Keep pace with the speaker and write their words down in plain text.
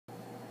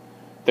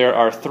There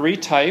are three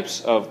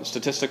types of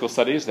statistical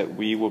studies that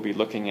we will be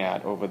looking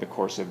at over the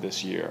course of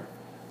this year.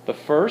 The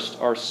first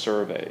are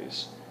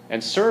surveys,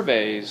 and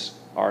surveys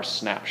are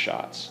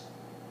snapshots.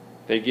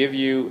 They give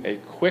you a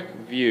quick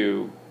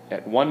view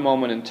at one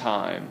moment in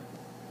time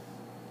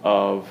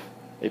of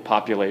a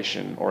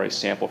population or a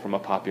sample from a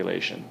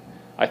population.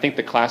 I think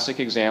the classic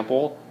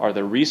example are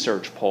the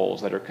research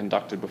polls that are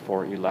conducted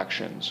before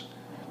elections.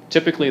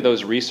 Typically,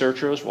 those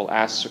researchers will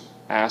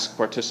ask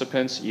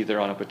participants either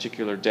on a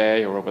particular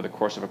day or over the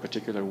course of a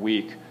particular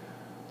week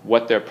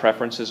what their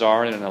preferences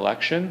are in an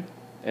election,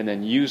 and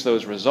then use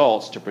those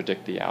results to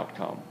predict the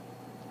outcome.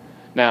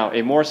 Now,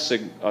 a more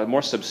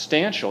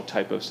substantial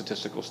type of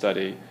statistical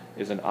study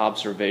is an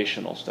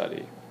observational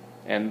study,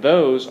 and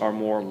those are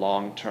more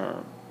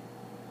long-term.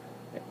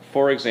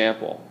 For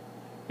example,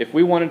 if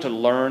we wanted to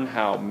learn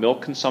how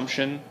milk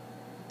consumption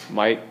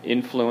might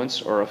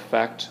influence or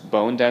affect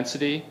bone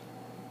density,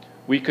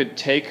 we could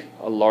take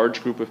a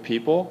large group of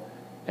people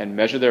and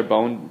measure their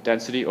bone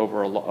density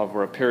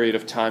over a period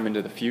of time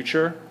into the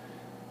future,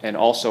 and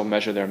also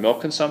measure their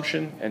milk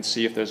consumption and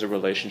see if there's a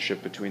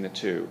relationship between the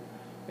two.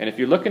 And if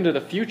you look into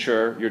the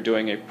future, you're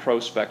doing a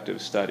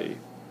prospective study.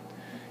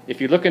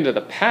 If you look into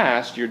the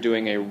past, you're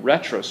doing a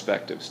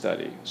retrospective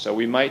study. So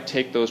we might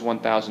take those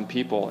 1,000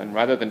 people and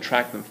rather than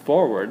track them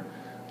forward,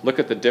 look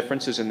at the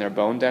differences in their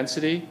bone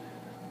density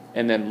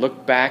and then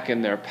look back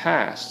in their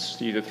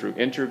pasts, either through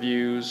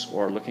interviews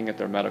or looking at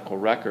their medical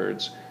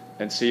records,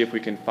 and see if we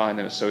can find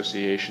an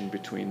association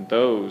between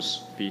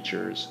those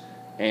features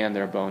and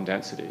their bone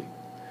density.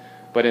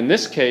 But in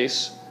this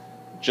case,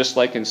 just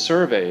like in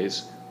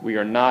surveys, we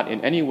are not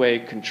in any way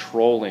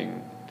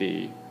controlling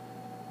the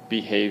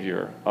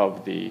behavior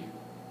of the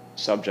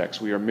subjects.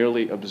 We are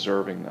merely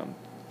observing them.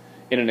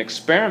 In an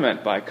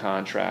experiment, by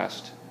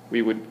contrast,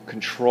 we would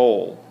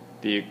control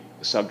the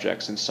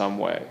subjects in some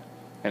way.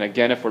 And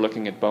again, if we're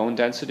looking at bone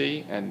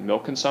density and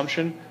milk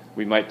consumption,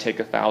 we might take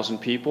 1,000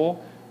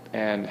 people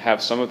and have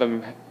some of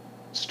them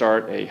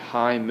start a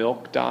high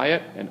milk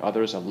diet and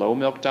others a low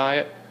milk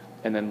diet,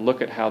 and then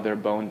look at how their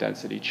bone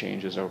density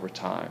changes over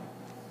time.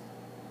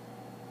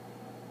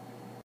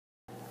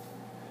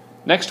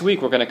 Next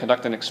week, we're going to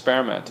conduct an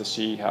experiment to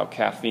see how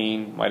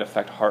caffeine might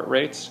affect heart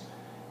rates.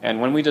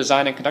 And when we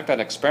design and conduct that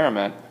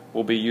experiment,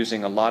 we'll be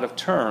using a lot of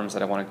terms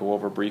that I want to go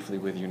over briefly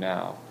with you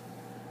now.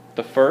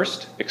 The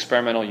first,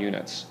 experimental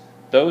units.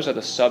 Those are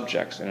the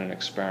subjects in an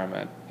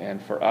experiment,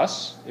 and for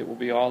us, it will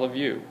be all of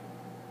you,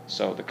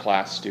 so the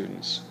class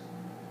students.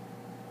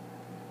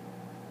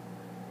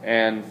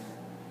 And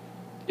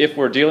if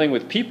we're dealing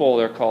with people,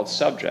 they're called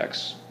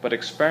subjects, but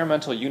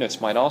experimental units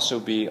might also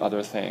be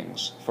other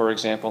things. For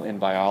example, in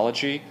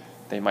biology,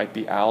 they might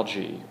be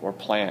algae or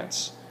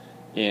plants.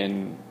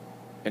 In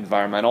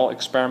environmental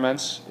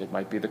experiments, it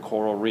might be the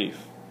coral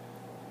reef.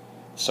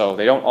 So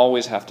they don't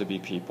always have to be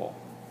people.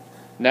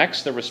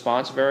 Next, the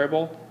response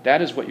variable,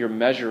 that is what you're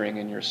measuring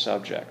in your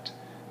subject.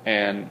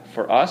 And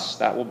for us,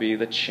 that will be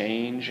the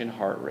change in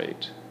heart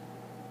rate.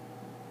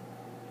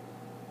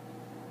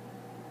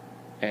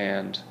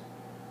 And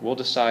we'll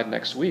decide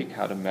next week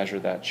how to measure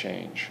that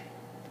change.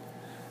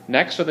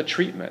 Next are the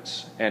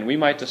treatments, and we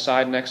might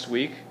decide next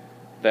week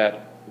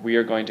that we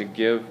are going to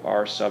give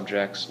our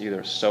subjects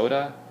either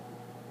soda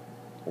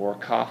or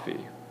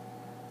coffee.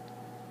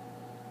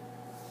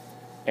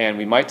 And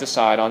we might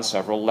decide on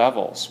several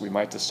levels. We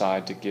might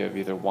decide to give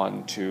either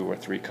 1, 2, or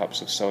 3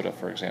 cups of soda,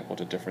 for example,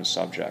 to different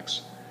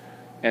subjects.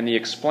 And the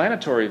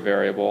explanatory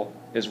variable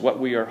is what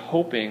we are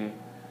hoping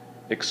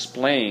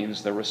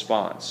explains the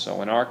response.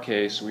 So in our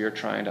case, we are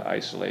trying to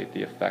isolate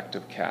the effect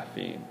of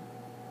caffeine.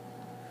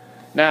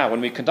 Now,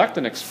 when we conduct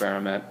an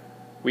experiment,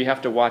 we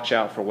have to watch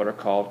out for what are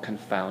called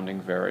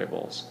confounding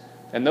variables.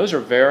 And those are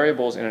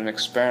variables in an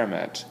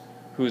experiment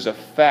whose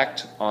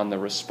effect on the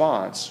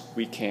response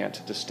we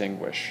can't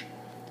distinguish.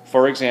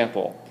 For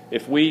example,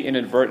 if we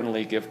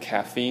inadvertently give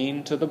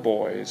caffeine to the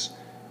boys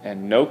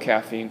and no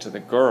caffeine to the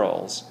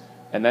girls,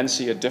 and then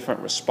see a different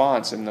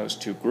response in those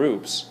two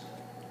groups,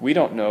 we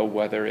don't know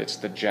whether it's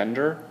the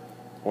gender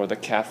or the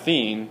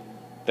caffeine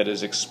that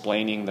is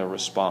explaining the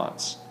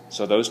response.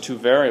 So those two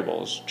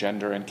variables,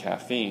 gender and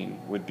caffeine,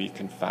 would be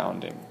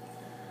confounding.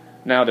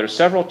 Now, there are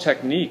several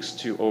techniques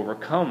to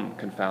overcome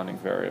confounding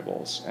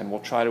variables, and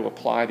we'll try to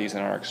apply these in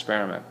our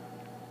experiment.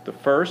 The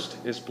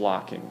first is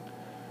blocking.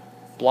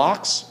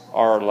 Blocks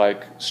are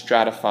like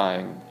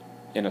stratifying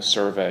in a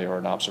survey or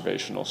an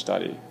observational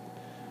study.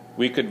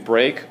 We could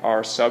break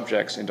our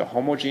subjects into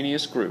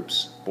homogeneous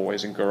groups,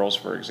 boys and girls,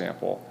 for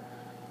example,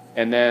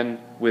 and then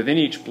within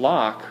each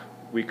block,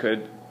 we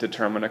could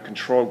determine a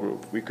control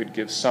group. We could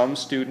give some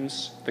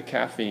students the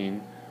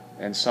caffeine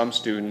and some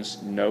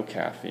students no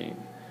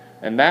caffeine.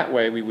 And that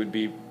way we would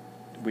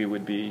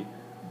be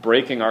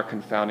breaking our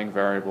confounding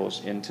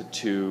variables into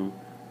 2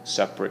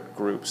 separate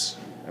groups,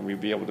 and we'd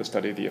be able to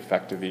study the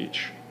effect of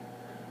each.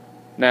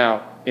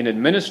 Now, in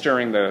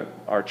administering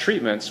our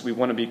treatments, we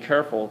want to be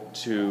careful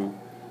to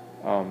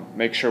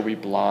make sure we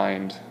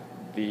blind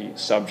the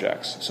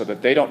subjects so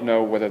that they don't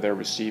know whether they're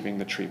receiving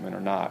the treatment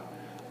or not.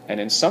 And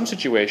in some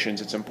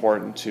situations, it's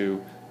important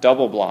to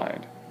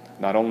double-blind.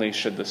 Not only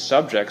should the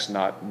subjects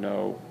not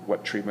know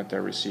what treatment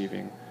they're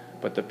receiving,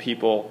 but the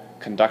people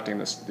conducting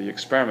the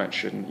experiment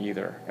shouldn't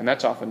either. And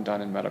that's often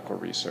done in medical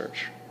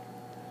research.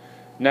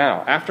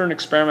 Now, after an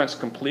experiment's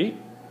complete,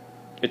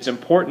 it's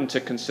important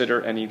to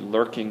consider any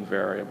lurking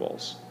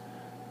variables,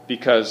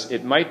 because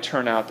it might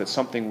turn out that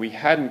something we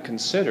hadn't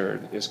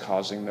considered is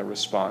causing the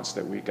response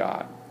that we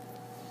got.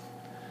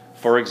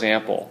 For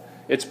example,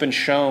 it's been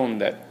shown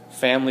that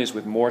families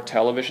with more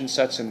television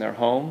sets in their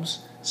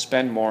homes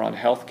spend more on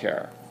health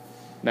care.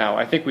 Now,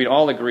 I think we'd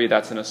all agree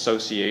that's an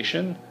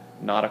association,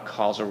 not a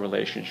causal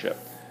relationship.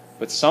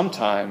 But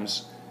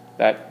sometimes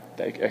that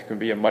can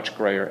be a much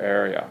grayer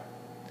area.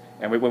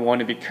 And what we want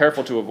to be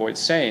careful to avoid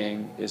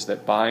saying is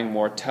that buying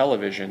more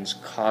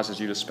televisions causes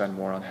you to spend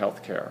more on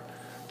health care.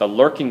 The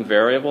lurking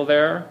variable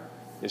there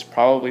is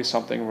probably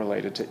something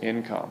related to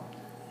income.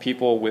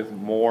 People with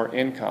more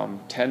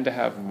income tend to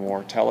have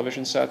more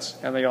television sets,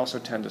 and they also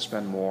tend to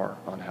spend more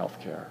on health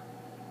care.